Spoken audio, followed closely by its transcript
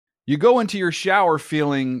You go into your shower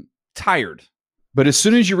feeling tired, but as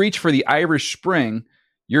soon as you reach for the Irish Spring,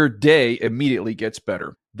 your day immediately gets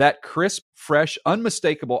better. That crisp, fresh,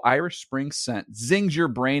 unmistakable Irish Spring scent zings your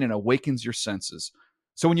brain and awakens your senses.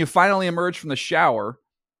 So when you finally emerge from the shower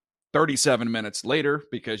 37 minutes later,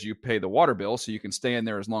 because you pay the water bill so you can stay in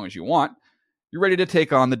there as long as you want, you're ready to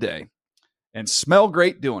take on the day and smell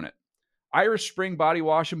great doing it. Irish Spring Body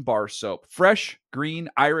Wash and Bar Soap. Fresh, green,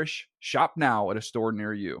 Irish. Shop now at a store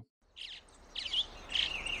near you.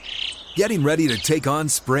 Getting ready to take on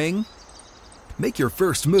spring? Make your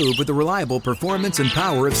first move with the reliable performance and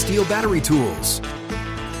power of Steel battery tools.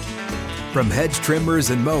 From hedge trimmers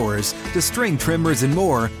and mowers to string trimmers and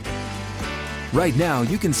more, right now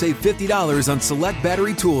you can save $50 on select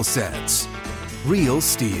battery tool sets. Real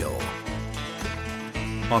Steel.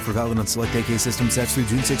 Offer valid on select AK system sets through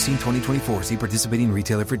June 16, 2024. See participating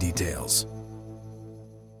retailer for details.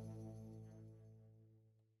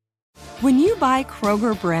 When you buy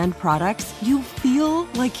Kroger brand products, you feel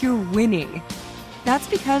like you're winning. That's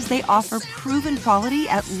because they offer proven quality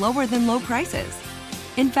at lower than low prices.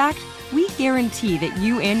 In fact, we guarantee that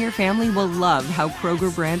you and your family will love how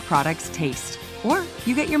Kroger brand products taste, or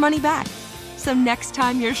you get your money back. So next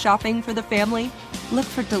time you're shopping for the family, look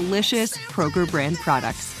for delicious Kroger brand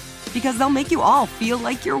products, because they'll make you all feel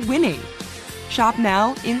like you're winning. Shop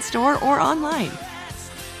now, in-store, or online.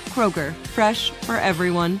 Kroger, fresh for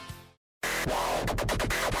everyone.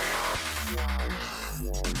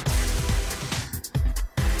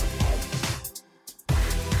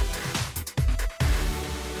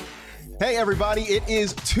 Hey everybody, it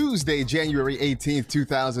is Tuesday, January 18th,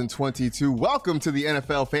 2022. Welcome to the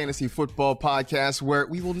NFL Fantasy Football Podcast, where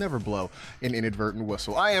we will never blow an inadvertent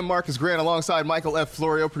whistle. I am Marcus Grant alongside Michael F.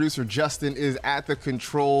 Florio. Producer Justin is at the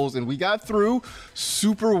controls, and we got through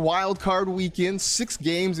Super Wildcard Weekend, 6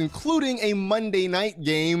 games, including a Monday night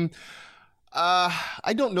game.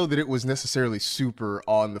 I don't know that it was necessarily super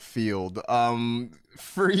on the field.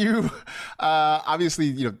 For you,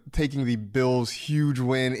 obviously, taking the Bills' huge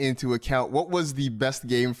win into account, what was the best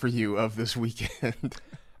game for you of this weekend?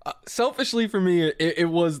 Selfishly for me, it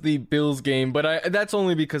was the Bills game, but that's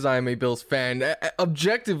only because I am a Bills fan.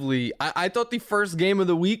 Objectively, I thought the first game of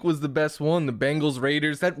the week was the best one, the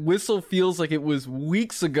Bengals-Raiders. That whistle feels like it was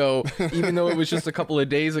weeks ago, even though it was just a couple of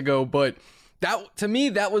days ago, but that, to me,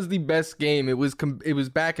 that was the best game. It was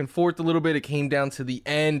back and forth a little bit. It came down to the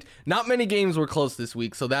end. Not many games were close this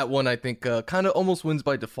week, so that one, I think, kind of almost wins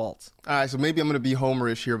by default. All right, so maybe I'm going to be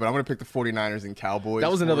homerish here, but I'm going to pick the 49ers and Cowboys.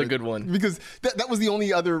 That was another good one. Because that was the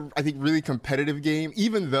only other, I think, really competitive game,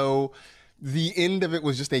 even though the end of it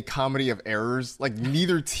was just a comedy of errors. Like,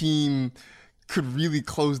 neither team could really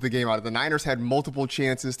close the game out. The Niners had multiple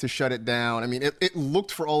chances to shut it down. I mean, it looked,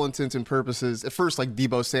 for all intents and purposes, at first like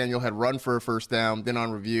Deebo Samuel had run for a first down, then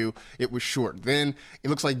on review, it was short. Then it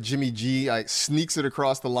looks like Jimmy G sneaks it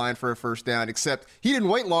across the line for a first down, except he didn't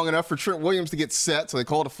wait long enough for Trent Williams to get set, so they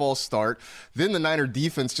called a false start. Then the Niner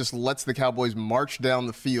defense just lets the Cowboys march down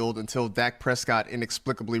the field until Dak Prescott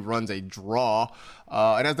inexplicably runs a draw,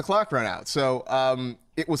 and as the clock ran out. So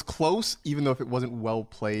it was close, even though if it wasn't well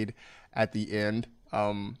played at the end.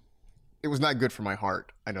 It was not good for my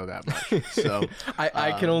heart. I know that much. So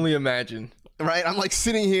I can only imagine. Right? I'm like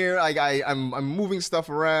sitting here, I'm moving stuff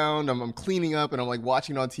around, I'm cleaning up, and I'm like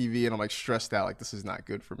watching on TV, and I'm like stressed out. Like, this is not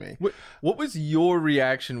good for me. What was your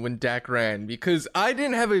reaction when Dak ran? Because I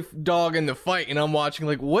didn't have a dog in the fight, and I'm watching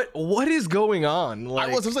like, what is going on?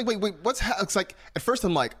 Like, I was like, wait, it's like, at first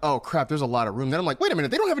I'm like, oh crap, there's a lot of room. Then I'm like, wait a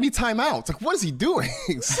minute, they don't have any timeouts. Like, what is he doing?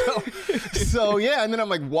 so yeah, and then I'm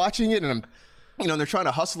like watching it, and I'm, they're trying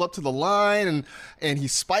to hustle up to the line, and he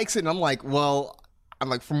spikes it, and I'm like,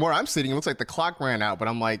 from where I'm sitting, it looks like the clock ran out, but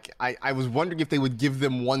I'm like, I was wondering if they would give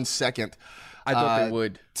them 1 second. I thought they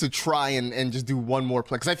would. To try and just do one more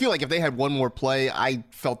play. Because I feel like if they had one more play, I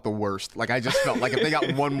felt the worst. Like, I just felt like if they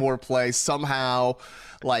got one more play, somehow,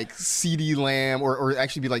 like, CeeDee Lamb, or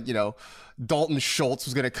actually be like, Dalton Schultz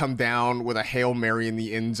was going to come down with a Hail Mary in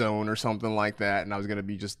the end zone or something like that, and I was going to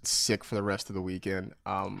be just sick for the rest of the weekend.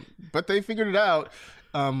 But they figured it out.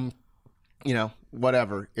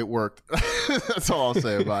 Whatever. It worked. That's all I'll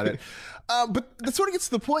say about it. But that sort of gets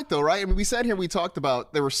to the point, though, right? I mean, we sat here, we talked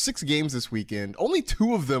about there were 6 games this weekend. Only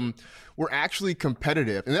 2 of them were actually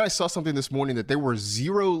competitive. And then I saw something this morning that there were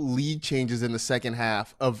 0 lead changes in the second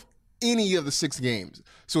half of any of the 6 games.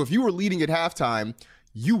 So if you were leading at halftime,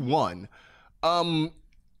 you won.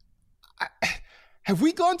 Have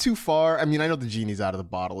we gone too far? I mean, I know the genie's out of the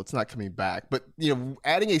bottle. It's not coming back. But,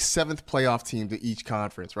 adding a 7th playoff team to each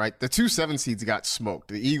conference, right? The 2 7 seeds got smoked.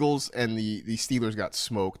 The Eagles and the Steelers got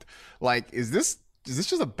smoked. Like, is this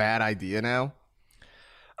just a bad idea now?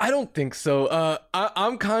 I don't think so.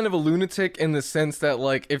 I'm kind of a lunatic in the sense that,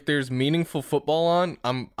 like, if there's meaningful football on,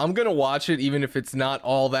 I'm gonna watch it even if it's not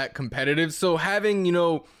all that competitive. So having,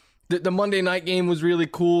 the Monday night game was really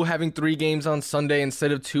cool. Having 3 games on Sunday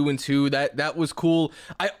instead of 2 and 2, that was cool.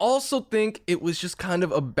 I also think it was just kind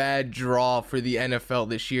of a bad draw for the NFL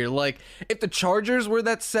this year. Like, if the Chargers were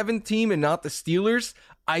that 7th team and not the Steelers,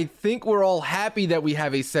 I think we're all happy that we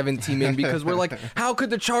have a 7th team in, because we're like, how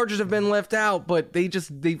could the Chargers have been left out? But they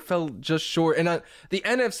fell just short. And the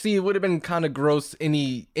NFC, it would have been kind of gross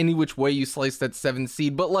any which way you slice that 7th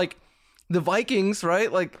seed. But like, the Vikings, right?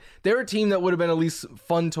 Like, they're a team that would have been at least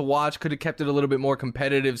fun to watch, could have kept it a little bit more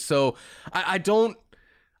competitive. So I don't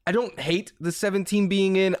hate the 7 team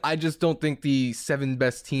being in. I just don't think the 7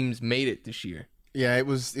 best teams made it this year. Yeah, it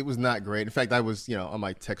was not great. In fact, I was, on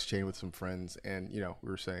my text chain with some friends, and, we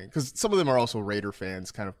were saying, because some of them are also Raider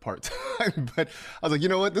fans, kind of part-time, but I was like, you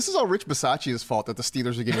know what? This is all Rich Bisaccia's fault that the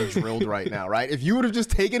Steelers are getting drilled right now, right? If you would have just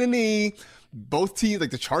taken a knee, both teams,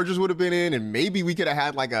 like the Chargers would have been in, and maybe we could have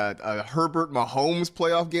had like a Herbert Mahomes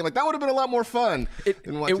playoff game. Like, that would have been a lot more fun. It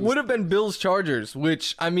would have been Bills Chargers,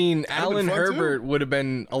 which, I mean, Allen Herbert would have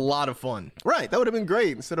been a lot of fun. Right, that would have been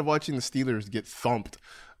great, instead of watching the Steelers get thumped.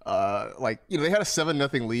 They had a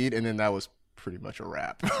 7-0 lead, and then that was pretty much a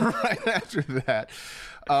wrap right after that.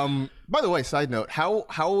 By the way, side note,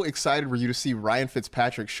 how excited were you to see Ryan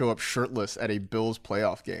Fitzpatrick show up shirtless at a Bills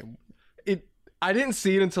playoff game? I didn't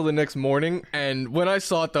see it until the next morning, and when I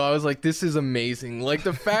saw it, though, I was like, this is amazing. Like,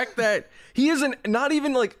 the fact that he isn't, not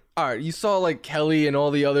even like, all right, you saw like Kelly and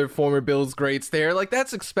all the other former Bills greats there. Like,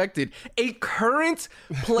 that's expected. A current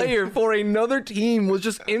player for another team was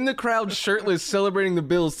just in the crowd shirtless celebrating the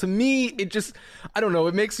Bills. To me, it just, I don't know,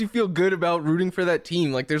 it makes you feel good about rooting for that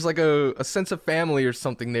team. Like, there's like a sense of family or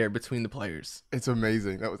something there between the players. It's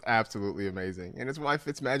amazing. That was absolutely amazing. And it's why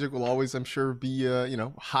Fitzmagic will always, I'm sure, be,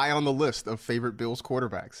 high on the list of favorite Bills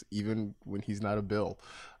quarterbacks, even when he's not a Bill.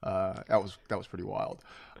 That was pretty wild.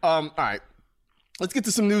 All right. Let's get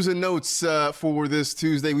to some news and notes for this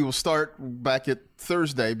Tuesday. We will start back at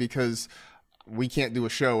Thursday because we can't do a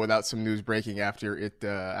show without some news breaking after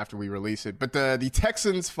we release it. But the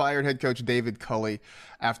Texans fired head coach David Culley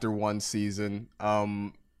after one season.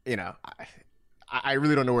 I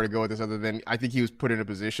really don't know where to go with this other than I think he was put in a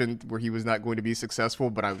position where he was not going to be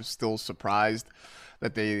successful, but I was still surprised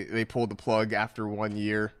that they pulled the plug after 1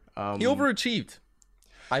 year. He overachieved.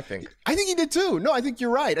 I think he did too. No, I think you're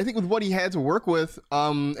right. I think with what he had to work with,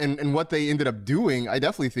 and what they ended up doing, I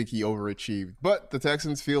definitely think he overachieved. But the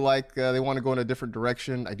Texans feel like they want to go in a different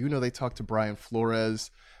direction. I do know they talked to Brian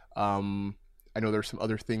Flores. I know there's some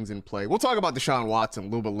other things in play. We'll talk about Deshaun Watson a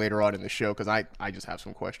little bit later on in the show because I just have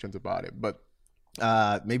some questions about it. But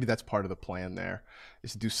maybe that's part of the plan there,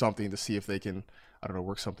 is to do something to see if they can, I don't know,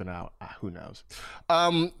 work something out. Who knows?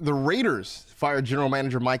 The Raiders fired general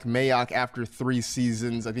manager Mike Mayock after 3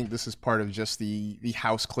 seasons. I think this is part of just the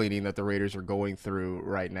house cleaning that the Raiders are going through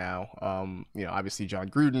right now. Obviously John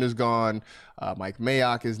Gruden is gone. Mike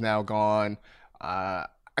Mayock is now gone.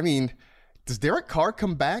 Does Derek Carr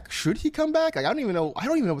come back? Should he come back? I don't even know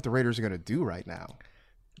what the Raiders are going to do right now.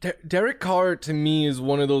 Derek Carr, to me, is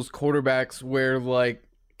one of those quarterbacks where, like,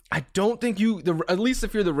 I don't think at least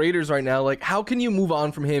if you're the Raiders right now, like, how can you move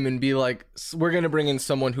on from him and be like, we're going to bring in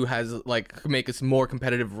someone who has, like, make us more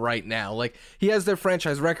competitive right now? Like, he has their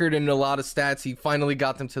franchise record and a lot of stats. He finally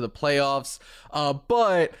got them to the playoffs.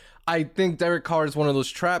 But I think Derek Carr is one of those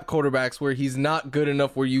trap quarterbacks where he's not good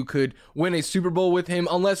enough where you could win a Super Bowl with him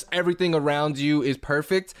unless everything around you is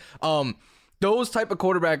perfect. Those type of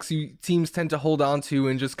quarterbacks teams tend to hold on to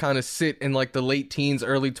and just kind of sit in like the late teens,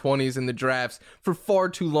 early 20s in the drafts for far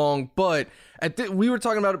too long. But we were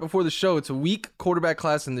talking about it before the show. It's a weak quarterback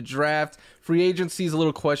class in the draft. Free agency is a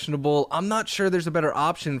little questionable. I'm not sure there's a better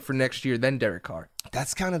option for next year than Derek Carr.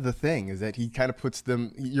 That's kind of the thing, is that he kind of puts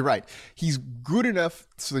them, you're right, he's good enough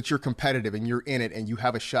so that you're competitive and you're in it and you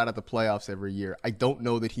have a shot at the playoffs every year. I don't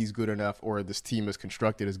know that he's good enough, or this team is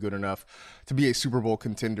constructed as good enough to be a Super Bowl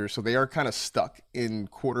contender. So they are kind of stuck in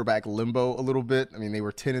quarterback limbo a little bit. I mean, they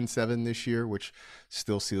were 10-7 this year, which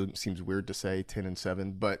still seems weird to say,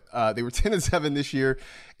 10-7, but they were 10-7 this year,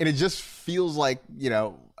 and it just feels like,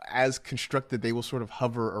 as constructed, they will sort of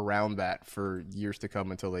hover around that for years to come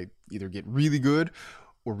until they either get really good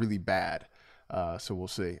or really bad. So we'll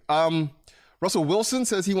see. Russell Wilson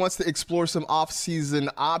says he wants to explore some off-season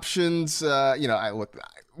options.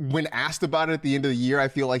 When asked about it at the end of the year, I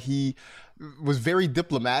feel like he was very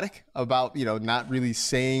diplomatic about, not really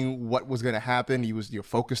saying what was going to happen. He was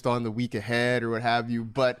focused on the week ahead or what have you.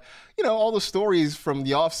 But, all the stories from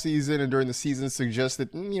the offseason and during the season suggest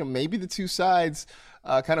that, maybe the two sides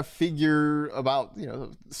kind of figure about,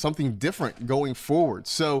 something different going forward.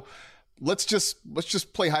 So let's just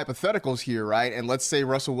play hypotheticals here, right? And let's say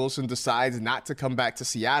Russell Wilson decides not to come back to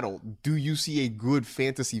Seattle. Do you see a good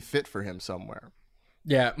fantasy fit for him somewhere?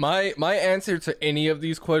 Yeah, my answer to any of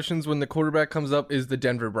these questions when the quarterback comes up is the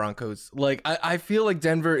Denver Broncos. Like, I feel like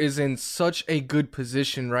Denver is in such a good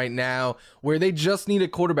position right now where they just need a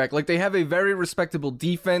quarterback. Like, they have a very respectable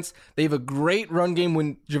defense. They have a great run game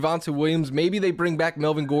when Javonte Williams. Maybe they bring back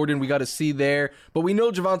Melvin Gordon. We got to see there. But we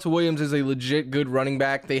know Javonte Williams is a legit good running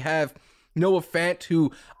back. They have Noah Fant, who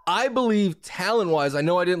I believe talent-wise, I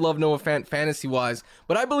know I didn't love Noah Fant fantasy-wise,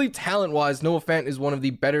 but I believe talent-wise, Noah Fant is one of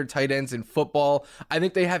the better tight ends in football. I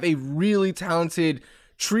think they have a really talented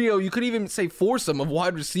trio. You could even say foursome of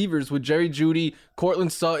wide receivers with Jerry Jeudy,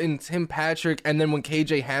 Cortland Sutton, Tim Patrick, and then when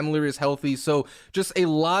KJ Hamler is healthy. So just a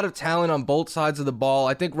lot of talent on both sides of the ball.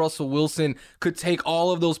 I think Russell Wilson could take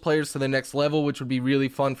all of those players to the next level, which would be really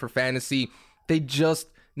fun for fantasy. They just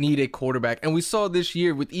need a quarterback. And we saw this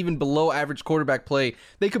year with even below average quarterback play,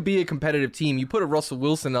 they could be a competitive team. You put a Russell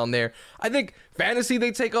Wilson on there, I think fantasy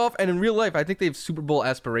they take off, and in real life, I think they have Super Bowl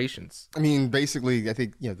aspirations. I mean, basically, I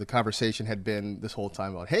think the conversation had been this whole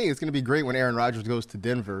time about, hey, it's going to be great when Aaron Rodgers goes to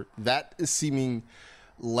Denver. That is seeming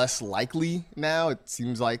less likely now. It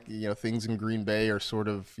seems like things in Green Bay are sort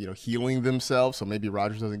of healing themselves, so maybe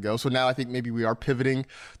Rodgers doesn't go. So now I think maybe we are pivoting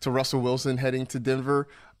to Russell Wilson heading to Denver.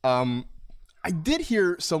 I did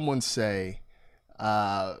hear someone say,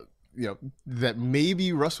 that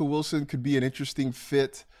maybe Russell Wilson could be an interesting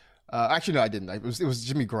fit. Actually, no, I didn't. It was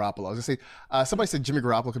Jimmy Garoppolo. I was going to say, somebody said Jimmy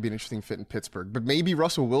Garoppolo could be an interesting fit in Pittsburgh, but maybe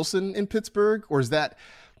Russell Wilson in Pittsburgh, or is that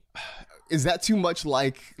too much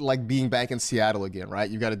like being back in Seattle again,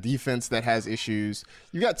 right? You've got a defense that has issues.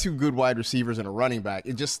 You've got two good wide receivers and a running back.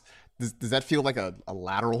 It just, does that feel like a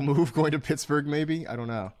lateral move going to Pittsburgh maybe? I don't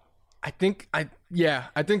know. I think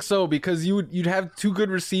so, because you'd have two good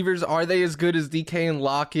receivers. Are they as good as DK and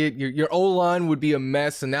Lockett? Your O-line would be a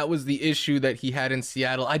mess, and that was the issue that he had in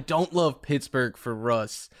Seattle. I don't love Pittsburgh for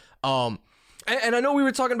Russ. And I know we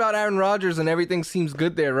were talking about Aaron Rodgers and everything seems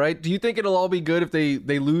good there, right? Do you think it'll all be good if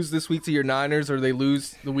they lose this week to your Niners or they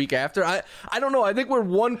lose the week after? I don't know. I think we're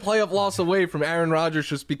one playoff loss away from Aaron Rodgers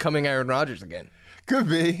just becoming Aaron Rodgers again. Could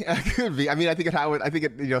be. I mean, I think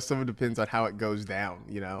some of it depends on how it goes down.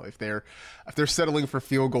 If they're settling for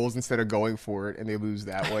field goals instead of going for it and they lose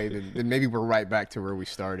that way, then maybe we're right back to where we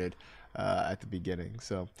started at the beginning.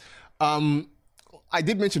 So, I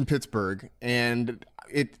did mention Pittsburgh, and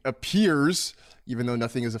it appears, even though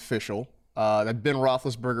nothing is official, that Ben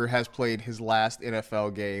Roethlisberger has played his last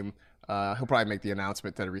NFL game. He'll probably make the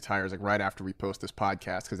announcement that he retires right after we post this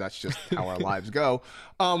podcast, because that's just how our lives go.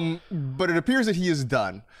 But it appears that he is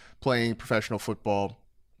done playing professional football.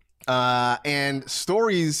 And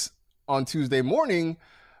stories on Tuesday morning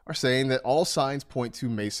are saying that all signs point to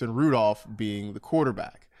Mason Rudolph being the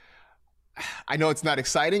quarterback. I know it's not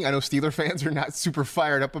exciting. I know Steeler fans are not super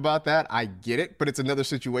fired up about that. I get it, but it's another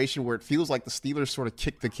situation where it feels like the Steelers sort of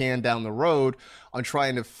kicked the can down the road on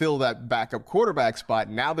trying to fill that backup quarterback spot.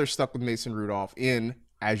 Now they're stuck with Mason Rudolph in,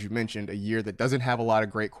 as you mentioned, a year that doesn't have a lot of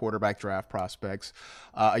great quarterback draft prospects,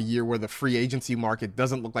 a year where the free agency market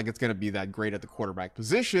doesn't look like it's going to be that great at the quarterback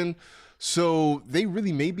position. So they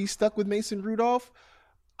really may be stuck with Mason Rudolph.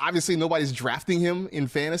 Obviously, nobody's drafting him in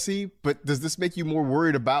fantasy, but does this make you more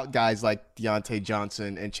worried about guys like Deontay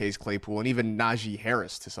Johnson and Chase Claypool and even Najee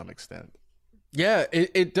Harris to some extent? Yeah,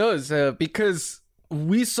 it does, because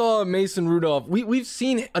we saw Mason Rudolph. We've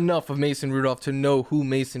seen enough of Mason Rudolph to know who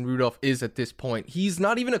Mason Rudolph is at this point. He's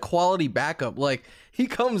not even a quality backup. Like, he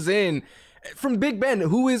comes in from Big Ben,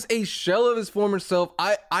 who is a shell of his former self.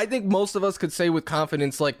 I think most of us could say with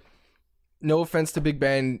confidence, like, no offense to Big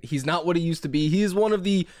Ben, he's not what he used to be. He is one of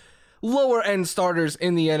the lower end starters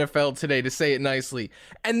in the NFL today, to say it nicely.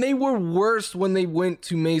 And they were worse when they went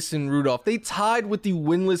to Mason Rudolph. They tied with the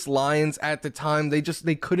winless Lions at the time. They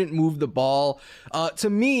couldn't move the ball. To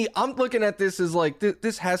me, I'm looking at this as like,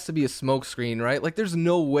 this has to be a smokescreen, right? Like, there's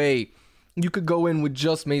no way you could go in with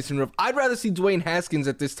just Mason Rudolph. I'd rather see Dwayne Haskins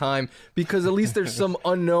at this time, because at least there's some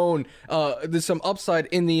unknown, there's some upside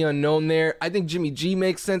in the unknown there. I think Jimmy G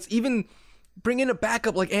makes sense. Even bring in a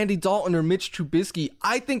backup like Andy Dalton or Mitch Trubisky.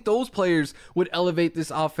 I think those players would elevate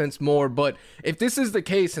this offense more. But if this is the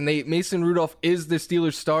case and Mason Rudolph is the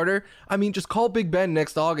Steelers starter, I mean, just call Big Ben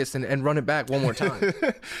next August and run it back one more time.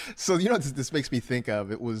 So, this makes me think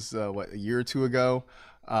of, it was, a year or two ago,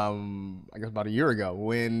 I guess about a year ago,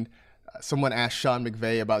 when someone asked Sean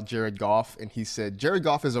McVay about Jared Goff, and he said, Jared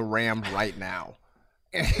Goff is a Ram right now.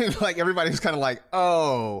 And like everybody's kind of like,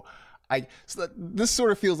 oh, so this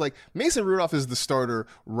sort of feels like Mason Rudolph is the starter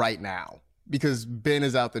right now because Ben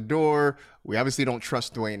is out the door. We obviously don't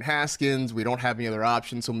trust Dwayne Haskins. We don't have any other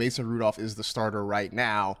options. So Mason Rudolph is the starter right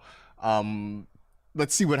now.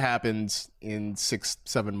 Let's see what happens in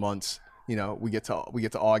 6-7 months. You know, we get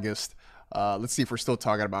to August. Let's see if we're still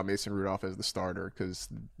talking about Mason Rudolph as the starter, because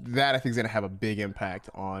that I think is going to have a big impact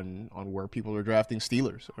on where people are drafting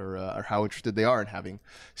Steelers or how interested they are in having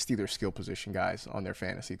Steelers skill position guys on their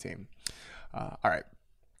fantasy team. All right.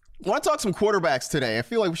 I want to talk some quarterbacks today. I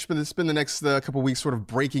feel like we should spend the next couple weeks sort of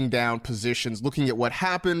breaking down positions, looking at what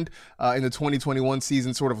happened in the 2021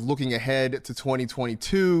 season, sort of looking ahead to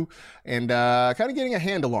 2022, and kind of getting a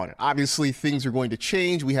handle on it. Obviously, things are going to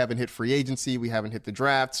change. We haven't hit free agency. We haven't hit the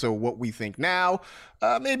draft. So what we think now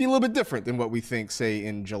may be a little bit different than what we think, say,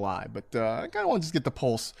 in July. But I kind of want to just get the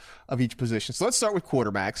pulse of each position. So let's start with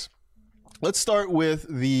quarterbacks. Let's start with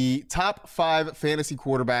the top 5 fantasy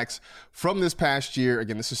quarterbacks from this past year.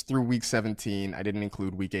 Again, this is through week 17. I didn't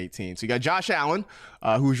include week 18. So you got Josh Allen,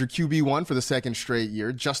 who is your QB1 for the second straight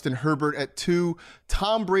year. Justin Herbert at 2,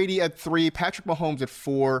 Tom Brady at 3, Patrick Mahomes at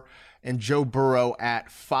 4, and Joe Burrow at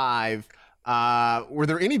 5. Were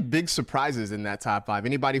there any big surprises in that top 5?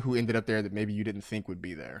 Anybody who ended up there that maybe you didn't think would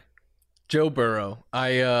be there? Joe Burrow.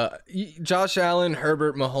 Josh Allen,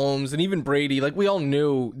 Herbert, Mahomes, and even Brady, like we all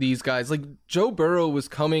knew these guys. Like Joe Burrow was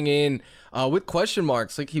coming in with question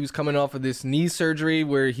marks. Like he was coming off of this knee surgery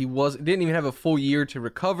where he didn't even have a full year to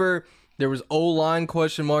recover. There was O-line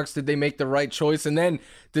question marks. Did they make the right choice? And then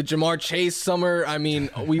the Jamar Chase summer, I mean,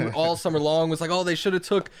 we all summer long was like, oh, they should have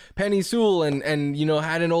took Penny Sewell and you know,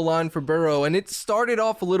 had an O-line for Burrow. And it started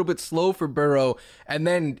off a little bit slow for Burrow, and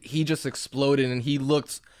then he just exploded and he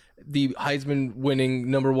looked the Heisman winning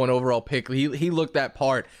 #1 overall pick. He looked that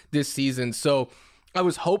part this season. So I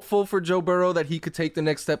was hopeful for Joe Burrow that he could take the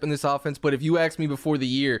next step in this offense. But if you asked me before the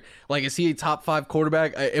year, like, is he a top 5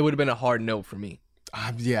 quarterback? It would have been a hard no for me.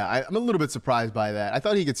 Yeah, I'm a little bit surprised by that. I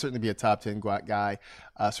thought he could certainly be a top 10 guy,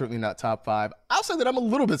 certainly not top 5. I'll say that I'm a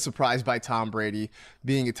little bit surprised by Tom Brady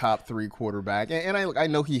being a top 3 quarterback. And I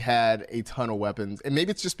know he had a ton of weapons. And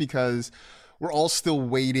maybe it's just because we're all still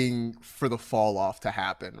waiting for the fall off to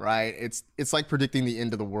happen, right? It's like predicting the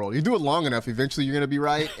end of the world. You do it long enough, eventually you're going to be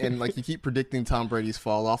right. And like you keep predicting Tom Brady's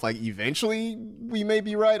fall off, like eventually we may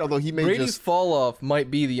be right, although he may Brady's fall off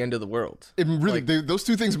might be the end of the world. It really, those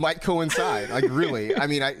two things might coincide. Like really, I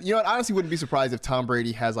mean, I honestly wouldn't be surprised if Tom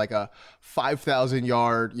Brady has like a 5,000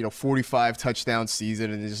 yard, 45 touchdown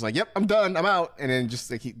season and is just like, yep, I'm done, I'm out. And then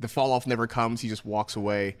just like the fall off never comes. He just walks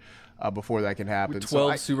away before that can happen. With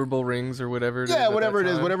 12 Super Bowl rings or whatever it is. Yeah, whatever it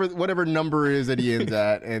is, whatever number it is that he ends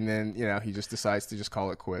at, and then he just decides to just call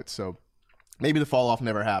it quits. So maybe the fall off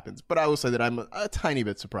never happens. But I will say that I'm a tiny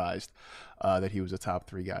bit surprised that he was a top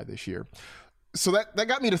 3 guy this year. So that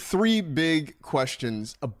got me to 3 big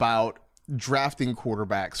questions about drafting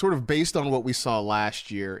quarterbacks, sort of based on what we saw last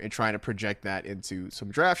year and trying to project that into some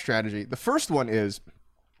draft strategy. The first one is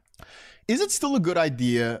it still a good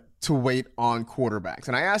idea to wait on quarterbacks?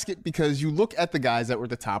 And I ask it because you look at the guys that were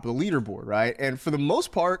at the top of the leaderboard, right? And for the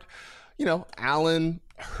most part, Allen,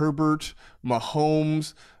 Herbert,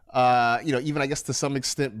 Mahomes, even I guess to some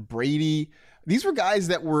extent Brady, these were guys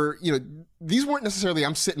that were, these weren't necessarily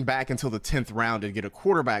I'm sitting back until the 10th round to get a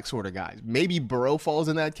quarterback sort of guys. Maybe Burrow falls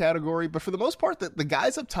in that category, but for the most part, the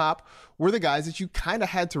guys up top were the guys that you kind of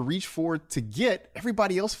had to reach for to get.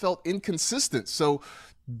 Everybody else felt inconsistent. So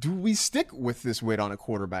do we stick with this wait on a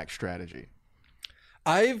quarterback strategy?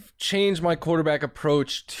 I've changed my quarterback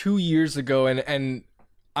approach 2 years ago, and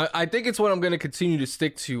I think it's what I'm going to continue to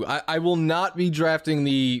stick to. I will not be drafting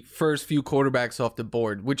the first few quarterbacks off the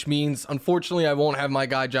board, which means, unfortunately, I won't have my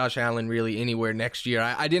guy Josh Allen really anywhere next year.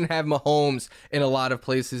 I didn't have Mahomes in a lot of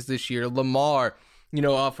places this year. Lamar,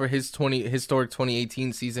 for his historic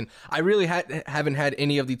 2018 season. I really haven't had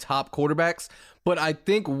any of the top quarterbacks, but I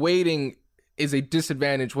think waiting is a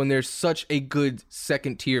disadvantage when there's such a good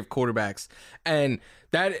second tier of quarterbacks. And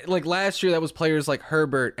that, like last year, that was players like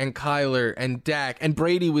Herbert and Kyler and Dak, and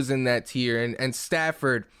Brady was in that tier, and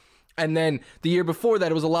Stafford. And then the year before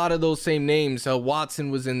that, it was a lot of those same names.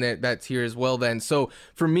 Watson was in that tier as well then. So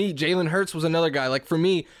for me, Jalen Hurts was another guy. Like for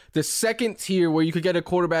me, the second tier where you could get a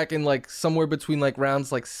quarterback in like somewhere between like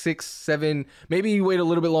rounds like 6, 7, maybe you wait a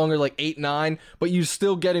little bit longer, like 8, 9, but you're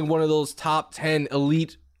still getting one of those top 10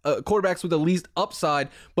 elite quarterbacks with the least upside,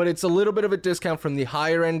 but it's a little bit of a discount from the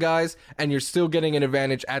higher end guys, and you're still getting an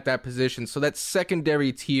advantage at that position. So that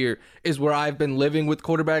secondary tier is where I've been living with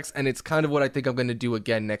quarterbacks, and it's kind of what I think I'm going to do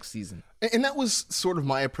again next season. And that was sort of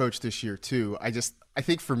my approach this year too. I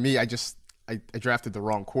think for me, I drafted the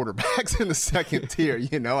wrong quarterbacks in the second tier.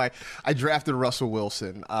 You know, I drafted Russell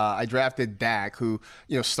Wilson. I drafted Dak, who,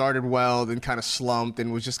 you know, started well, then kind of slumped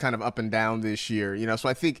and was just kind of up and down this year. You know, so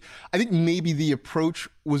I think maybe the approach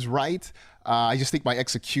was right. I just think my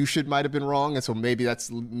execution might have been wrong, and so maybe that's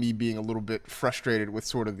me being a little bit frustrated with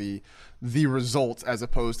sort of the results as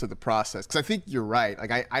opposed to the process. Because I think you're right.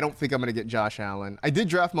 Like I don't think I'm going to get Josh Allen. I did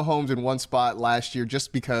draft Mahomes in one spot last year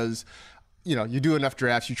just because, you know, you do enough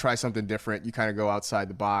drafts, you try something different, you kind of go outside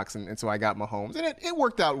the box, and so I got Mahomes, and it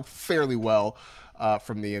worked out fairly well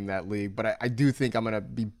for me in that league. But I do think I'm going to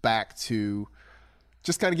be back to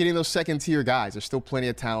just kind of getting those second-tier guys. There's still plenty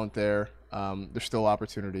of talent there. There's still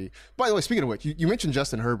opportunity. By the way, speaking of which, you mentioned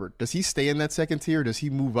Justin Herbert. Does he stay in that second tier, or does he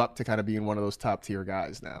move up to kind of being one of those top-tier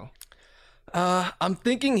guys now? I'm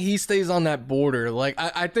thinking he stays on that border. Like,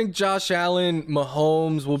 I think Josh Allen,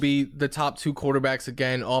 Mahomes will be the top two quarterbacks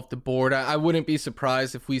again off the board. I wouldn't be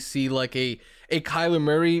surprised if we see like a Kyler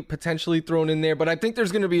Murray potentially thrown in there, but I think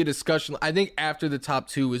there's going to be a discussion. I think after the top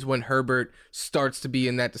two is when Herbert starts to be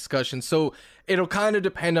in that discussion. So it'll kind of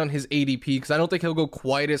depend on his ADP, because I don't think he'll go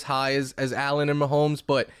quite as high as Allen and Mahomes,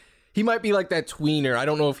 but he might be like that tweener. I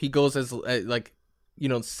don't know if he goes as like, you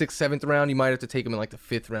know, 6th, 7th round. You might have to take him in like the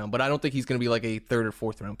 5th round, but I don't think he's going to be like a 3rd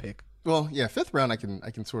or 4th round pick. Well, yeah, 5th round I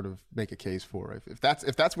can sort of make a case for. If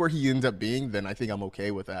that's where he ends up being, then I think I'm okay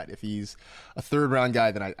with that. If he's a 3rd round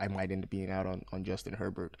guy, then I might end up being out on Justin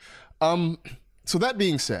Herbert. So that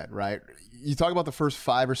being said, right, you talk about the first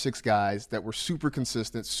 5 or 6 guys that were super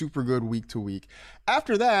consistent, super good week to week.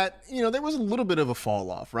 After that, you know, there was a little bit of a fall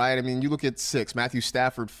off, right? I mean, you look at 6, Matthew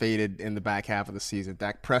Stafford faded in the back half of the season.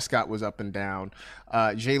 Dak Prescott was up and down.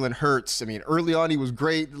 Jalen Hurts, I mean, early on he was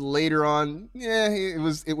great. Later on, yeah, it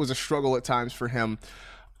was a struggle at times for him.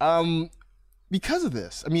 Because of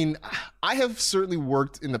this, I mean, I have certainly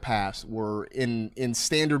worked in the past where in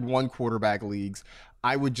standard 1 quarterback leagues,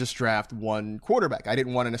 I would just draft 1 quarterback. I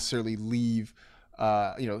didn't want to necessarily leave,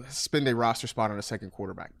 spend a roster spot on a second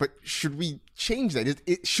quarterback. But should we change that?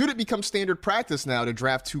 Should it become standard practice now to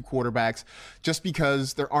draft 2 quarterbacks just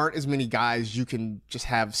because there aren't as many guys you can just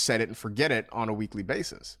have set it and forget it on a weekly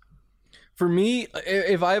basis? For me,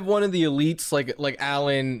 if I have one of the elites like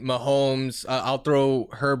Allen, Mahomes, I'll throw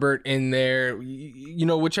Herbert in there, you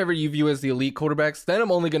know, whichever you view as the elite quarterbacks, then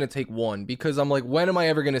I'm only going to take 1, because I'm like, when am I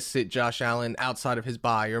ever going to sit Josh Allen outside of his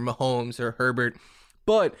bye, or Mahomes or Herbert?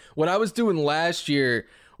 But what I was doing last year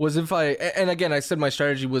was and again, I said my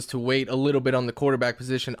strategy was to wait a little bit on the quarterback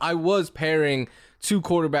position. I was pairing 2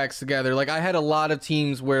 quarterbacks together. Like, I had a lot of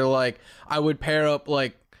teams where like I would pair up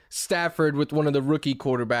like Stafford with one of the rookie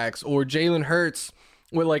quarterbacks, or Jalen Hurts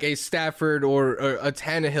with like a Stafford or a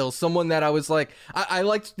Tannehill, someone that I was like, I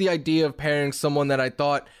liked the idea of pairing someone that I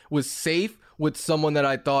thought was safe with someone that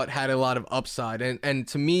I thought had a lot of upside. And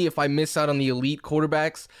to me, if I miss out on the elite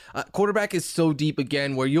quarterbacks, quarterback is so deep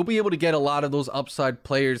again where you'll be able to get a lot of those upside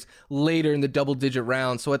players later in the double-digit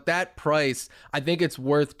round. So at that price, I think it's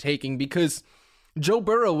worth taking, because Joe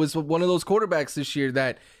Burrow was one of those quarterbacks this year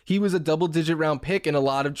that he was a double-digit round pick in a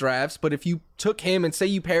lot of drafts, but if you took him and say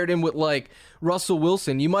you paired him with like Russell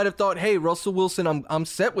Wilson, you might have thought, hey, Russell Wilson, I'm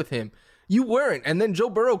set with him. You weren't, and then Joe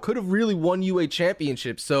Burrow could have really won you a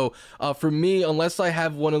championship. So for me, unless I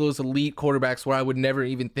have one of those elite quarterbacks where I would never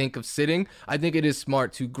even think of sitting, I think it is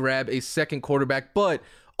smart to grab a second quarterback, but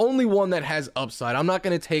only one that has upside. I'm not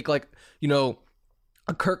going to take like, you know,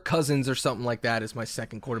 a Kirk Cousins or something like that as my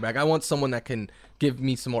second quarterback. I want someone that can give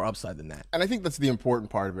me some more upside than that. And I think that's the important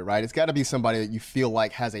part of it, right? It's got to be somebody that you feel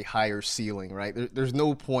like has a higher ceiling, right? There's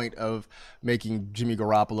no point of making Jimmy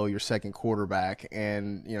Garoppolo your second quarterback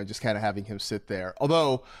and, you know, just kind of having him sit there.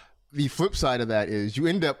 Although the flip side of that is you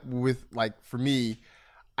end up with, like, for me,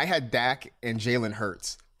 I had Dak and Jalen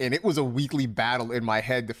Hurts, and it was a weekly battle in my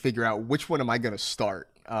head to figure out which one am I going to start.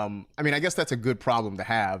 I mean, I guess that's a good problem to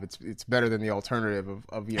have. It's better than the alternative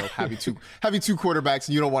of you know, having two quarterbacks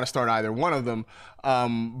and you don't want to start either one of them.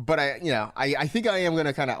 But I think I am going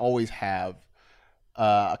to kind of always have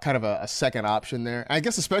kind of a second option there. And I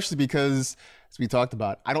guess especially because, as we talked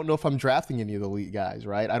about, I don't know if I'm drafting any of the elite guys,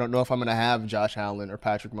 right? I don't know if I'm going to have Josh Allen or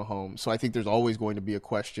Patrick Mahomes. So I think there's always going to be a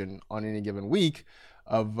question on any given week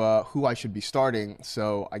of who I should be starting.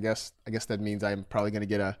 So I guess that means I'm probably going to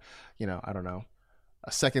get a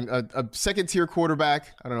second tier quarterback,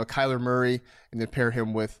 I don't know, Kyler Murray, and then pair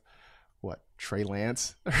him with what, Trey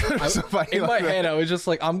Lance? In my head, I was just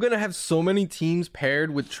like, I'm going to have so many teams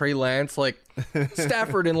paired with Trey Lance, like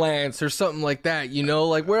Stafford and Lance or something like that, you know,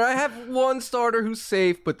 like where I have one starter who's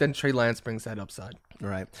safe, but then Trey Lance brings that upside.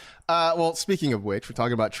 Right. Well, speaking of which, we're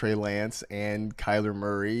talking about Trey Lance and Kyler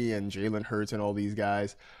Murray and Jalen Hurts and all these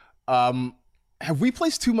guys. Have we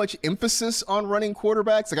placed too much emphasis on running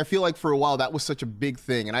quarterbacks? Like, I feel like for a while that was such a big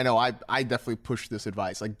thing, and I know I definitely pushed this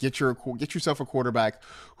advice. Like, get yourself a quarterback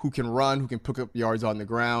who can run, who can pick up yards on the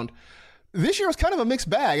ground. This year was kind of a mixed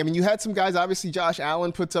bag. I mean, you had some guys, obviously Josh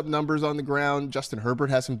Allen puts up numbers on the ground. Justin Herbert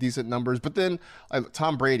has some decent numbers. But then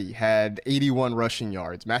Tom Brady had 81 rushing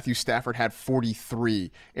yards. Matthew Stafford had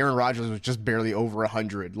 43. Aaron Rodgers was just barely over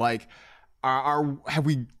 100. Like,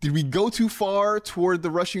 did we go too far toward the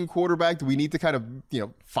rushing quarterback? Do we need to kind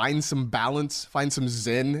of, find some balance, find some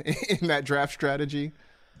zen in that draft strategy?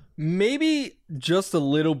 Maybe just a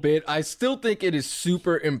little bit. I still think it is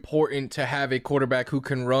super important to have a quarterback who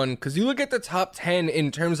can run, because you look at the top 10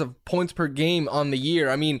 in terms of points per game on the year.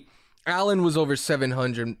 I mean, Allen was over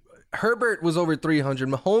 700. Herbert was over 300.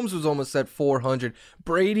 Mahomes was almost at 400.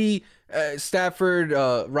 Brady, Stafford,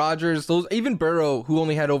 Rodgers, even Burrow, who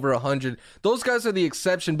only had over 100. Those guys are the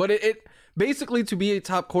exception. But it basically, to be a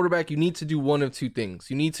top quarterback, you need to do one of two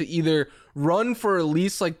things. You need to either run for at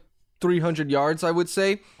least like 300 yards, I would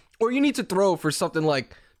say, or you need to throw for something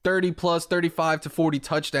like 30 plus, 35 to 40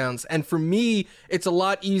 touchdowns. And for me, it's a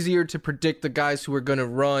lot easier to predict the guys who are going to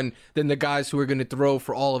run than the guys who are going to throw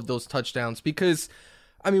for all of those touchdowns. Because,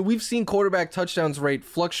 I mean, we've seen quarterback touchdowns rate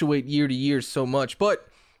fluctuate year to year so much, but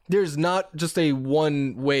there's not just a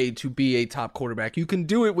one way to be a top quarterback. You can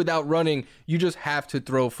do it without running. You just have to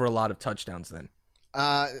throw for a lot of touchdowns then.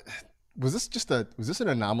 Was this an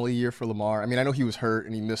anomaly year for Lamar? I mean, I know he was hurt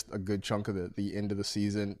and he missed a good chunk of the end of the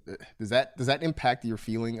season. Does that impact your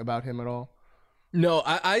feeling about him at all? No,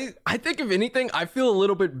 I think if anything, I feel a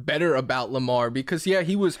little bit better about Lamar because, yeah,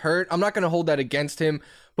 he was hurt. I'm not going to hold that against him.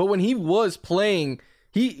 But when he was playing,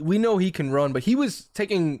 we know he can run, but he was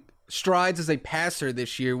taking strides as a passer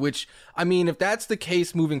this year, which, I mean, if that's the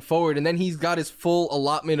case moving forward, and then he's got his full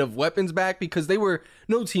allotment of weapons back because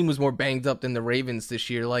no team was more banged up than the Ravens this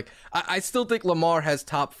year. Like, I still think Lamar has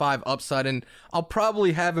top 5 upside, and I'll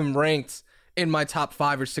probably have him ranked in my top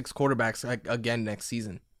 5 or 6 quarterbacks again next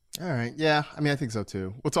season. All right. Yeah, I mean, I think so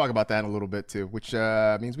too. We'll talk about that in a little bit too, which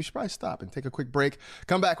means we should probably stop and take a quick break.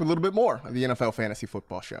 Come back with a little bit more of the NFL Fantasy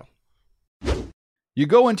Football Show. You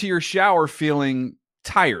go into your shower feeling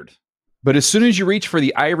tired, but as soon as you reach for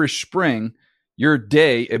the Irish Spring, your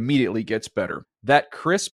day immediately gets better. That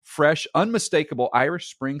crisp, fresh, unmistakable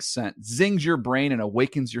Irish Spring scent zings your brain and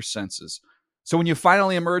awakens your senses. So when you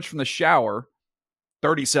finally emerge from the shower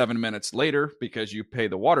 37 minutes later, because you pay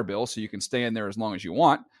the water bill so you can stay in there as long as you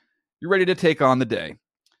want, you're ready to take on the day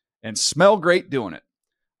and smell great doing it.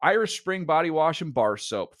 Irish Spring Body Wash and Bar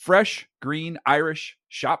Soap. Fresh, green, Irish.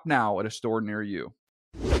 Shop now at a store near you.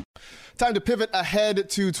 Time to pivot ahead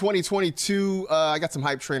to 2022. I got some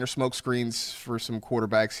hype trainer smoke screens for some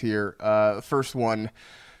quarterbacks here. First one,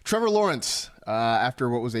 Trevor Lawrence, after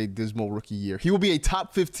what was a dismal rookie year. He will be a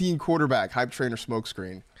top 15 quarterback, hype trainer smoke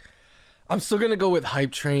screen. I'm still going to go with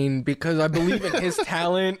hype train because I believe in his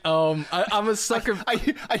talent. I'm a sucker. I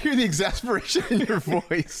hear the exasperation in your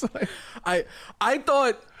voice. I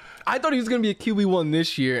thought he was going to be a QB1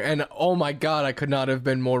 this year, and oh my God, I could not have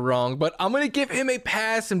been more wrong. But I'm going to give him a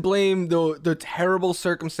pass and blame the terrible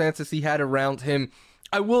circumstances he had around him.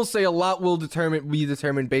 I will say a lot will be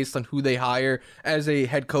determined based on who they hire as a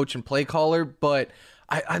head coach and play caller, but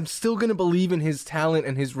I'm still going to believe in his talent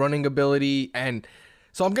and his running ability, and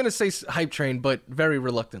so I'm going to say hype train, but very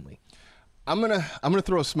reluctantly. I'm gonna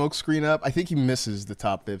throw a smoke screen up. I think he misses the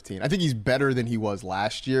top 15. I think he's better than he was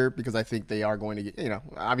last year because I think they are going to get,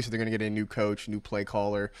 obviously they're going to get a new coach, new play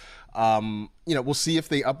caller. We'll see if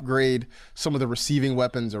they upgrade some of the receiving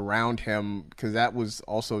weapons around him because that was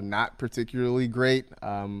also not particularly great.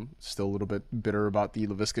 Still a little bit bitter about the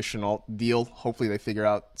Laviska Shenault deal. Hopefully they figure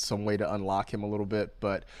out some way to unlock him a little bit.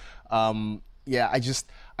 But I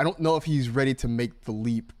don't know if he's ready to make the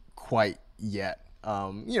leap quite yet.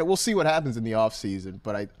 We'll see what happens in the offseason,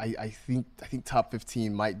 but I think top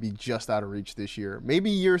 15 might be just out of reach this year.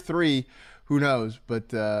 Maybe year 3, who knows?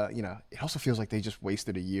 But it also feels like they just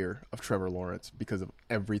wasted a year of Trevor Lawrence because of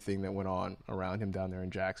everything that went on around him down there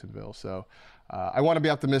in Jacksonville. So I want to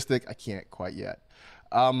be optimistic. I can't quite yet.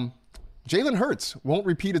 Jalen Hurts won't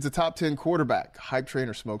repeat as a top 10 quarterback. Hype train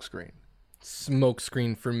or smoke screen? Smoke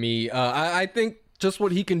screen for me. I think just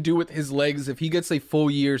what he can do with his legs. If he gets a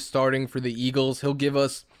full year starting for the Eagles, he'll give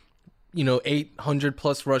us 800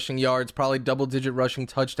 plus rushing yards, probably double-digit rushing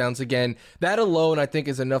touchdowns again. That alone, I think,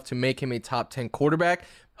 is enough to make him a top 10 quarterback.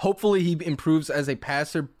 Hopefully, he improves as a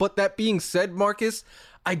passer. But that being said, Marcus,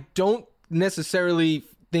 I don't necessarily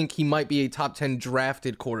think he might be a top 10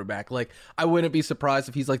 drafted quarterback. Like, I wouldn't be surprised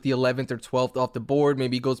if he's like the 11th or 12th off the board.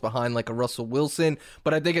 Maybe he goes behind like a Russell Wilson.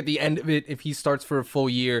 But I think at the end of it, if he starts for a full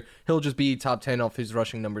year, he'll just be top 10 off his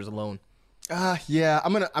rushing numbers alone. Yeah,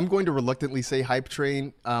 I'm going to reluctantly say hype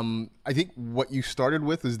train. I think what you started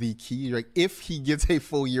with is the key. Like, if he gets a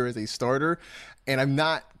full year as a starter, and I'm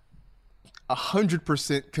not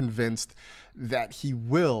 100% convinced that he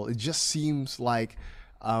will. It just seems like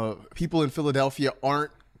people in Philadelphia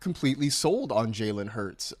aren't completely sold on Jalen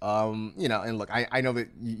Hurts. And look, I know that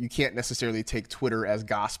you can't necessarily take Twitter as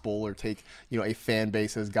gospel or take, a fan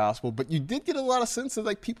base as gospel, but you did get a lot of sense that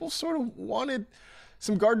like people sort of wanted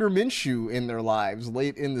some Gardner Minshew in their lives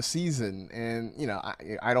late in the season. And,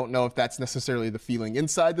 I don't know if that's necessarily the feeling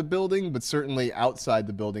inside the building, but certainly outside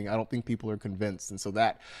the building, I don't think people are convinced. And so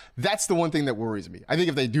that's the one thing that worries me. I think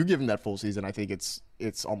if they do give him that full season, I think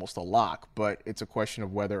it's almost a lock, but it's a question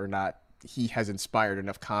of whether or not he has inspired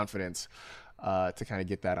enough confidence to kind of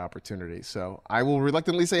get that opportunity. So I will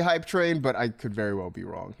reluctantly say hype train, but I could very well be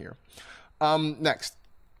wrong here. Next.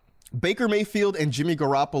 Baker Mayfield and Jimmy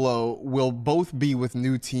Garoppolo will both be with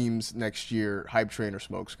new teams next year. Hype train or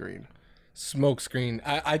smokescreen? Smokescreen.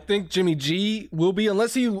 I think Jimmy G will be,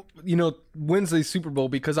 unless he, wins a Super Bowl,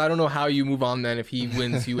 because I don't know how you move on then if he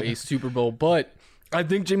wins you a Super Bowl. But I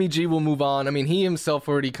think Jimmy G will move on. I mean, he himself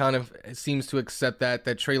already kind of seems to accept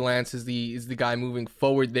that Trey Lance is the guy moving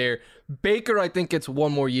forward there. Baker, I think, gets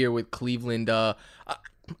one more year with Cleveland.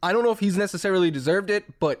 I don't know if he's necessarily deserved it,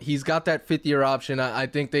 but he's got that fifth-year option. I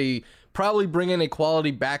think they probably bring in a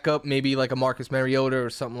quality backup, maybe like a Marcus Mariota or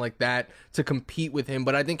something like that, to compete with him.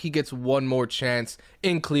 But I think he gets one more chance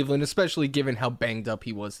in Cleveland, especially given how banged up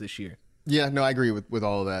he was this year. Yeah, no, I agree with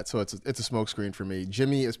all of that. So it's a smokescreen for me.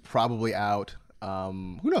 Jimmy is probably out.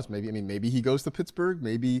 Who knows? Maybe he goes to Pittsburgh.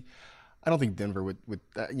 Maybe I don't think Denver would.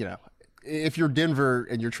 If you're Denver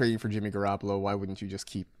and you're trading for Jimmy Garoppolo, why wouldn't you just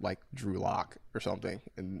keep like Drew Lock or something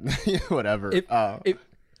and whatever?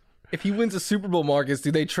 If he wins a Super Bowl, Marcus,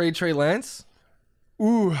 do they trade Trey Lance?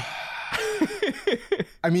 Ooh,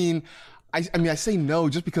 I say no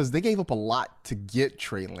just because they gave up a lot to get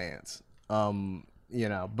Trey Lance.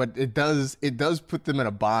 But it does put them in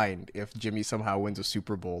a bind if Jimmy somehow wins a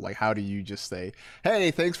Super Bowl. Like, how do you just say,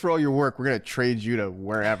 "Hey, thanks for all your work. We're gonna trade you to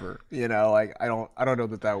wherever"? I don't know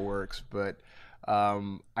that works. But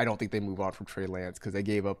I don't think they move on from Trey Lance because they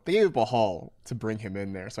gave up a haul to bring him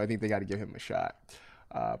in there. So I think they got to give him a shot.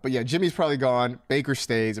 But yeah, Jimmy's probably gone. Baker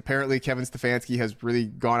stays. Apparently, Kevin Stefanski has really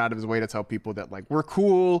gone out of his way to tell people that like we're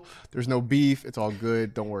cool. There's no beef. It's all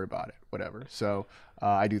good. Don't worry about it. Whatever. So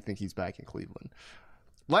I do think he's back in Cleveland.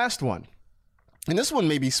 Last one, and this one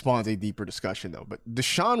maybe spawns a deeper discussion though, but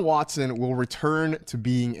Deshaun Watson will return to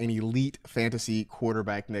being an elite fantasy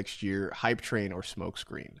quarterback next year. Hype train or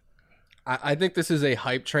smokescreen? I think this is a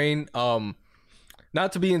hype train.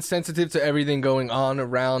 Not to be insensitive to everything going on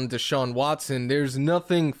around Deshaun Watson, there's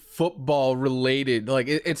nothing football related. Like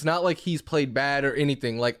it's not like he's played bad or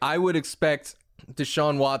anything. Like I would expect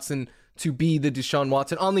Deshaun Watson to be the Deshaun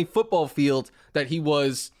Watson on the football field that he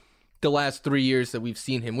was the last 3 years that we've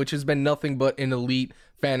seen him, which has been nothing but an elite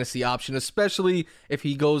fantasy option, especially if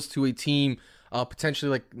he goes to a team potentially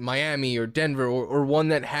like Miami or Denver or one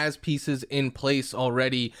that has pieces in place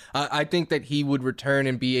already. I think that he would return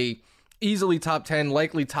and be a easily top 10,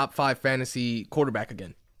 likely top 5 fantasy quarterback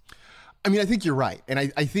again. I think you're right. And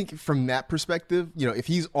I think from that perspective, if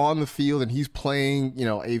he's on the field and he's playing,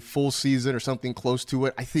 a full season or something close to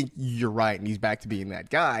it, I think you're right. And he's back to being that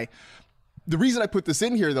guy. The reason I put this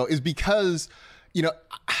in here, though, is because,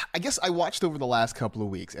 I guess I watched over the last couple of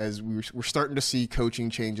weeks as we're starting to see coaching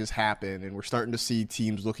changes happen and we're starting to see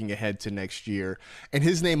teams looking ahead to next year. And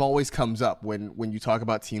his name always comes up when you talk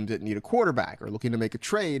about teams that need a quarterback or looking to make a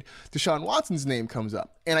trade. Deshaun Watson's name comes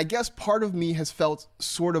up. And I guess part of me has felt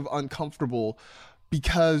sort of uncomfortable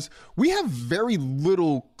because we have very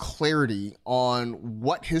little clarity on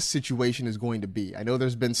what his situation is going to be. I know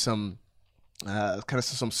there's been some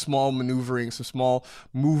small maneuvering, some small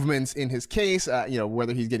movements in his case,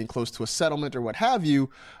 whether he's getting close to a settlement or what have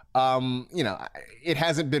you. It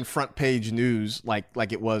hasn't been front page news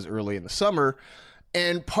like it was early in the summer.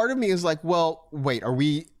 And part of me is like, well, wait, are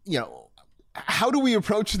we, how do we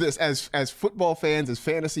approach this as football fans, as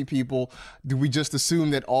fantasy people? Do we just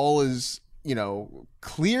assume that all is,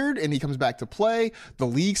 cleared and he comes back to play? The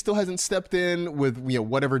league still hasn't stepped in with,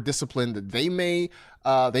 whatever discipline that they may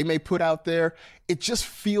put out there. It just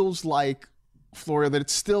feels like, Floria, that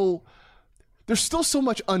it's still there's still so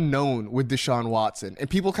much unknown with Deshaun Watson, and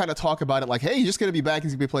people kind of talk about it like, hey, he's just going to be back,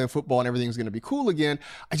 he's going to be playing football, and everything's going to be cool again.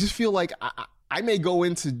 I just feel like I may go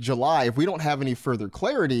into July, if we don't have any further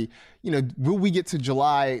clarity, will we get to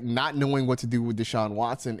July not knowing what to do with Deshaun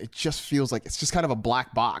Watson? It just feels like it's just kind of a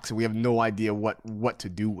black box, and we have no idea what to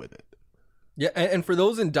do with it. Yeah, and for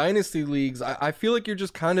those in dynasty leagues, I feel like you're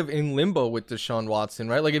just kind of in limbo with Deshaun Watson,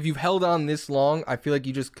 right? Like if you've held on this long, I feel like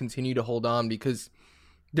you just continue to hold on because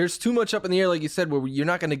there's too much up in the air, like you said, where you're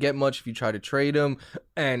not going to get much if you try to trade him.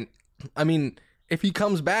 And I mean, if he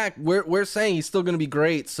comes back, we're saying he's still going to be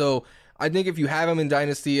great. So I think if you have him in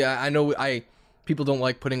dynasty, I know people don't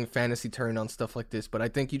like putting fantasy turn on stuff like this, but I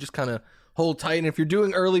think you just kind of hold tight. And if you're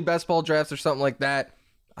doing early best ball drafts or something like that,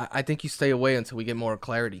 I think you stay away until we get more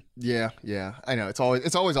clarity. Yeah, I know. It's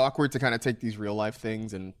always awkward to kind of take these real life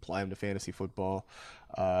things and apply them to fantasy football.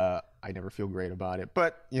 I never feel great about it,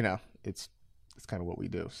 but it's kind of what we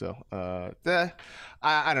do. So I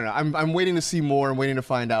don't know. I'm waiting to see more. I'm waiting to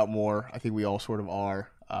find out more. I think we all sort of are.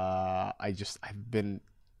 I've been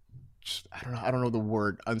I don't know the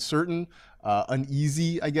word, uncertain,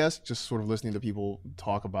 uneasy, I guess, just sort of listening to people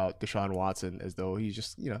talk about Deshaun Watson as though he's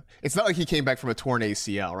just, it's not like he came back from a torn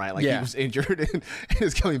ACL, right? Like he was injured and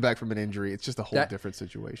is coming back from an injury. It's just a whole different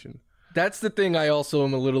situation. That's the thing I also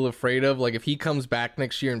am a little afraid of. Like if he comes back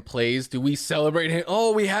next year and plays, do we celebrate him?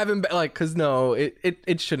 Oh, we have him back. Like, cause no,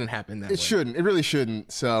 it shouldn't happen that way. It shouldn't. It really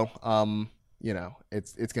shouldn't. So,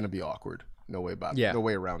 it's going to be awkward. No way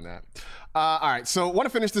around that. All right, so I want to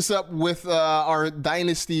finish this up with our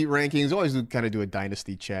dynasty rankings. Always kind of do a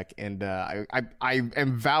dynasty check, and I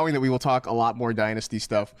am vowing that we will talk a lot more dynasty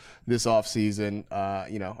stuff this offseason.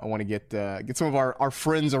 I want to get some of our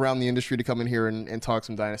friends around the industry to come in here and talk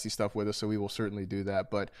some dynasty stuff with us, so we will certainly do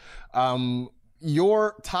that. But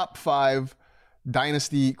your top 5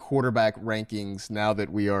 dynasty quarterback rankings now that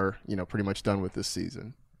we are pretty much done with this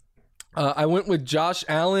season. I went with Josh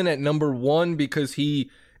Allen at number 1 because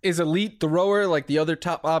he is elite thrower like the other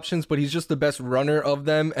top options, but he's just the best runner of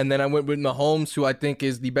them. And then I went with Mahomes, who I think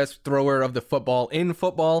is the best thrower of the football in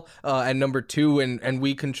football, at number 2. And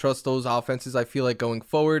we can trust those offenses, I feel like, going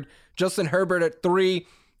forward. Justin Herbert at 3.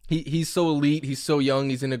 He's so elite. He's so young.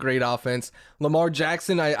 He's in a great offense. Lamar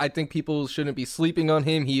Jackson, I think people shouldn't be sleeping on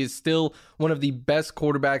him. He is still one of the best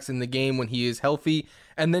quarterbacks in the game when he is healthy.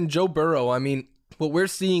 And then Joe Burrow. I mean, what we're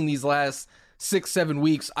seeing these last 6-7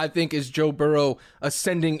 weeks, I think, is Joe Burrow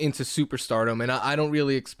ascending into superstardom, and I don't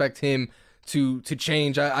really expect him to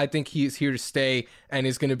change. I think he is here to stay and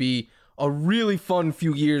is going to be a really fun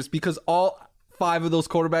few years because all 5 of those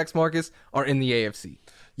quarterbacks, Marcus, are in the AFC.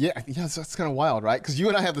 Yeah, that's kind of wild, right? Because you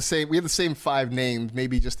and I have the same 5 names,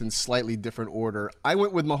 maybe just in slightly different order. I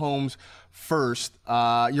went with Mahomes first.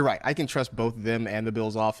 You're right. I can trust both them and the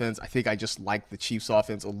Bills offense. I think I just like the Chiefs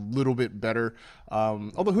offense a little bit better.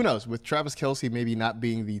 Although who knows, with Travis Kelce maybe not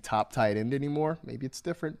being the top tight end anymore, maybe it's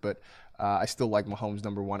different, but I still like Mahomes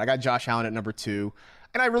number 1. I got Josh Allen at number 2.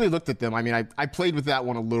 And I really looked at them. I mean, I played with that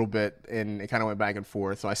one a little bit, and it kind of went back and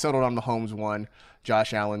forth. So I settled on Mahomes 1,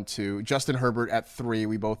 Josh Allen 2, Justin Herbert at 3.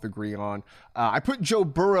 We both agree on. I put Joe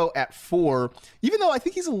Burrow at 4, even though I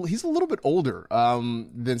think he's a little bit older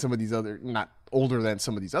than some of these other, not older than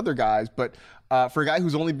some of these other guys, but for a guy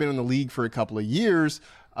who's only been in the league for a couple of years,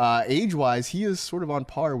 age-wise, he is sort of on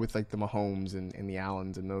par with like the Mahomes and the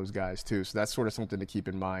Allens and those guys too. So that's sort of something to keep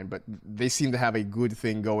in mind. But they seem to have a good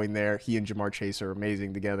thing going there. He and Jamar Chase are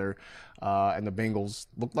amazing together. And the Bengals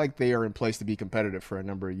look like they are in place to be competitive for a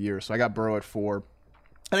number of years. So I got Burrow at 4.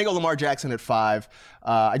 I think Lamar Jackson at 5.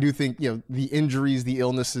 I do think, the injuries, the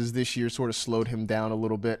illnesses this year sort of slowed him down a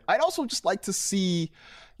little bit. I'd also just like to see,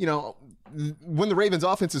 when the Ravens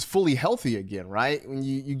offense is fully healthy again, right? When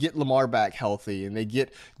you get Lamar back healthy and they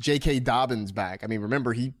get J.K. Dobbins back. I mean,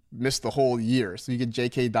 remember, he missed the whole year. So you get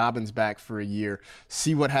J.K. Dobbins back for a year.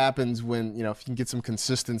 See what happens when, if you can get some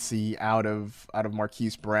consistency out of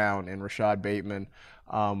Marquise Brown and Rashad Bateman.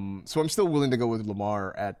 So I'm still willing to go with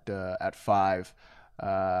Lamar at 5.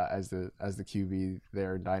 As the QB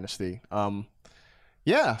there in Dynasty. So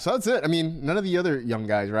that's it. I mean, none of the other young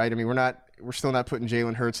guys, right? I mean, we're still not putting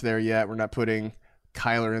Jalen Hurts there yet. We're not putting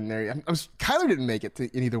Kyler in there. Kyler didn't make it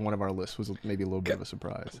to in either one of our lists, was maybe a little bit of a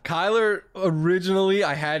surprise. Kyler, originally,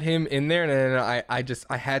 I had him in there, and then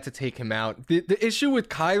I had to take him out. The issue with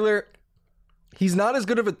Kyler, he's not as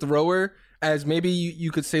good of a thrower as maybe you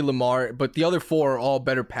could say Lamar, but the other 4 are all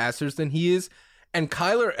better passers than he is. And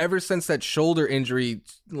Kyler, ever since that shoulder injury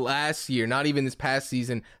last year, not even this past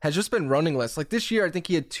season, has just been running less. Like this year, I think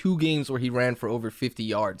he had 2 games where he ran for over 50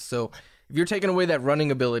 yards. So If you're taking away that running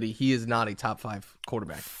ability, he is not a top 5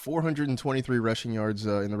 quarterback. 423 rushing yards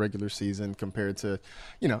in the regular season compared to,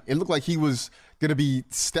 it looked like he was going to be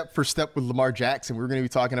step for step with Lamar Jackson. We were going to be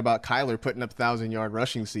talking about Kyler putting up 1,000-yard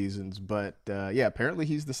rushing seasons. But, apparently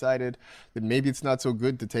he's decided that maybe it's not so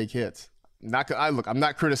good to take hits. I'm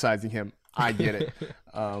not criticizing him. I get it.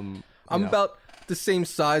 I'm about the same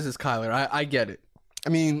size as Kyler. I get it. I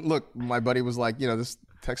mean, look, my buddy was like, this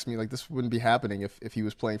text me like this wouldn't be happening if he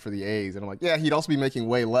was playing for the A's. And I'm like, yeah, he'd also be making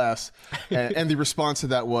way less. And the response to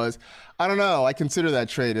that was, I don't know. I consider that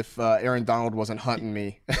trade if Aaron Donald wasn't hunting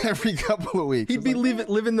me every couple of weeks. He'd be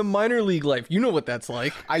living the minor league life. You know what that's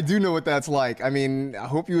like. I do know what that's like. I mean, I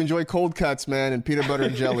hope you enjoy cold cuts, man, and peanut butter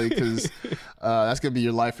and jelly, because that's going to be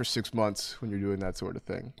your life for 6 months when you're doing that sort of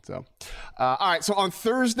thing. So, all right. So on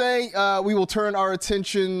Thursday, we will turn our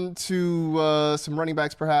attention to some running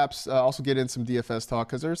backs, perhaps. Also get in some DFS talk,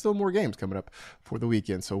 because there are still more games coming up for the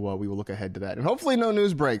weekend. So we will look ahead to that. And hopefully no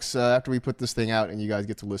news breaks after we put this thing out and you guys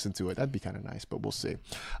get to listen to it. That'd be kind of nice, but we'll see.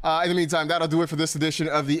 In the meantime, that'll do it for this edition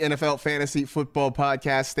of the NFL Fantasy Football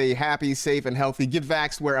Podcast. Stay happy, safe, and healthy. Get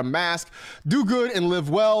vaxxed, wear a mask, do good, and live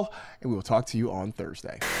well. And we will talk to you on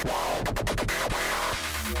Thursday.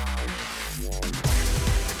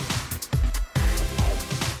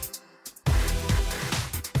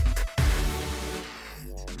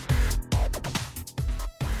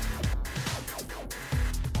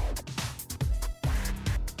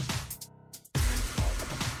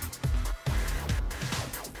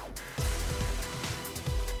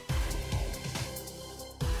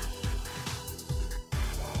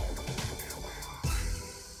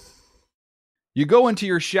 You go into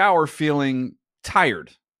your shower feeling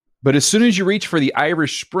tired, but as soon as you reach for the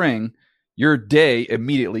Irish Spring, your day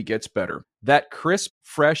immediately gets better. That crisp,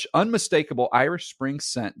 fresh, unmistakable Irish Spring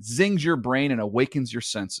scent zings your brain and awakens your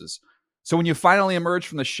senses. So when you finally emerge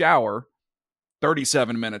from the shower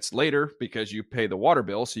 37 minutes later, because you pay the water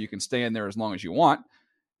bill so you can stay in there as long as you want,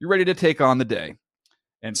 you're ready to take on the day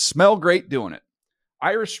and smell great doing it.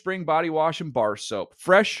 Irish Spring Body Wash and Bar Soap.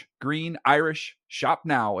 Fresh, green, Irish. Shop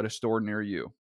now at a store near you.